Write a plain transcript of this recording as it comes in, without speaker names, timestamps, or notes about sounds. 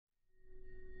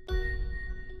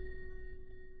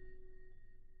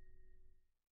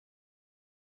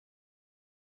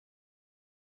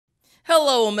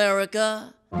Hello,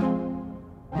 America.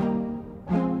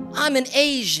 I'm an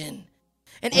Asian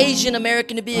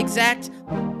American to be exact.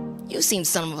 You've seen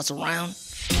some of us around.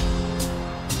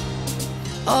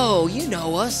 Oh, you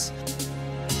know us.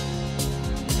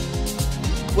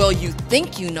 Well, you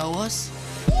think you know us.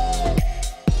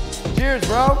 Cheers,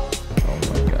 bro. Oh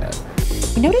my God.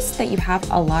 I noticed that you have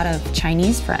a lot of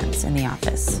Chinese friends in the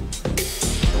office.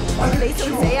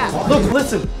 Look,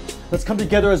 listen. Let's come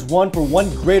together as one for one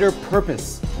greater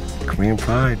purpose. Korean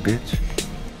pride, bitch.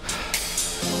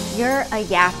 You're a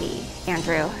yappie,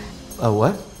 Andrew. A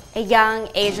what? A young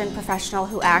Asian professional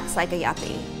who acts like a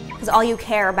yappie. Because all you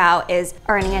care about is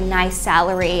earning a nice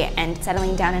salary and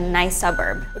settling down in a nice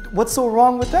suburb. What's so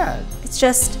wrong with that? It's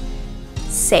just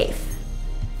safe.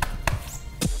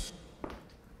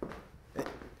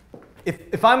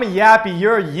 If I'm a yappie,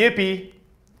 you're a yippie.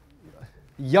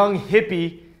 Young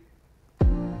hippie.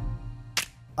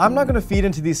 I'm not gonna feed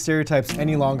into these stereotypes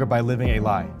any longer by living a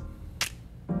lie.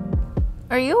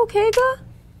 Are you okay, Ga?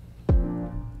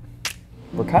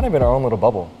 We're kind of in our own little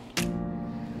bubble.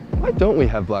 Why don't we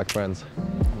have black friends?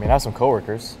 I mean, I have some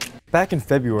coworkers. Back in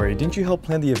February, didn't you help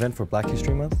plan the event for Black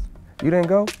History Month? You didn't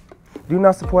go? Do you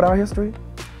not support our history?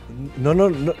 No.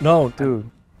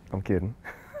 Dude, I'm kidding.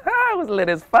 I was lit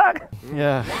as fuck.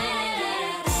 Yeah.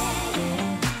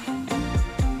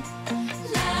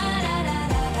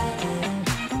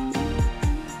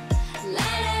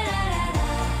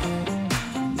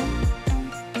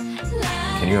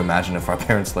 Can you imagine if our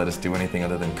parents let us do anything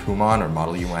other than Kumon or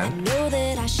Model UN?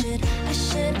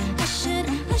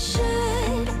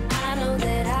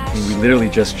 We literally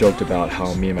just joked about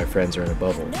how me and my friends are in a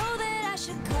bubble.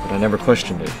 But I never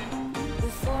questioned it.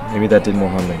 Maybe that did more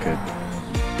harm than good.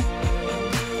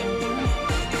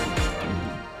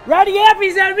 Rowdy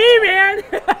Yappies at me, man!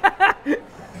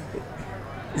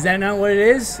 Is that not what it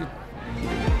is?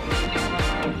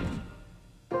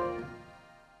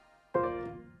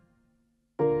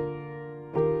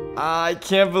 I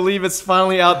can't believe it's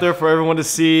finally out there for everyone to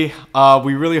see.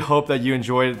 We really hope that you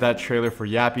enjoyed that trailer for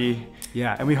Yappie.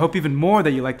 Yeah, and we hope even more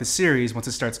that you like the series once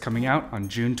it starts coming out on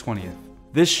June 20th.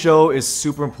 This show is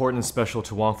super important and special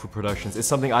to Wang Fu Productions. It's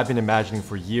something I've been imagining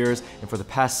for years, and for the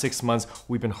past 6 months,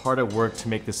 we've been hard at work to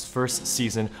make this first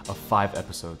season of 5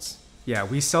 episodes. Yeah,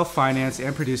 we self-finance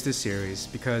and produce this series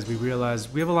because we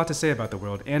realized we have a lot to say about the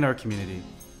world and our community,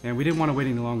 and we didn't want to wait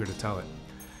any longer to tell it.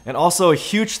 And also a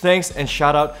huge thanks and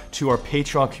shout out to our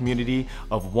Patreon community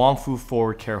of Wang Fu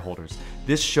Forward Care holders.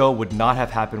 This show would not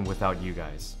have happened without you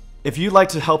guys. If you'd like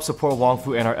to help support Wang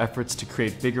Fu and our efforts to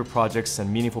create bigger projects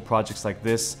and meaningful projects like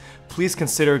this, please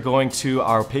consider going to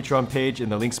our Patreon page in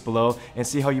the links below and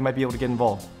see how you might be able to get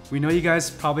involved. We know you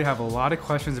guys probably have a lot of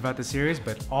questions about the series,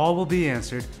 but all will be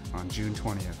answered on June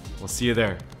 20th. We'll see you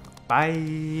there.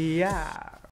 Bye!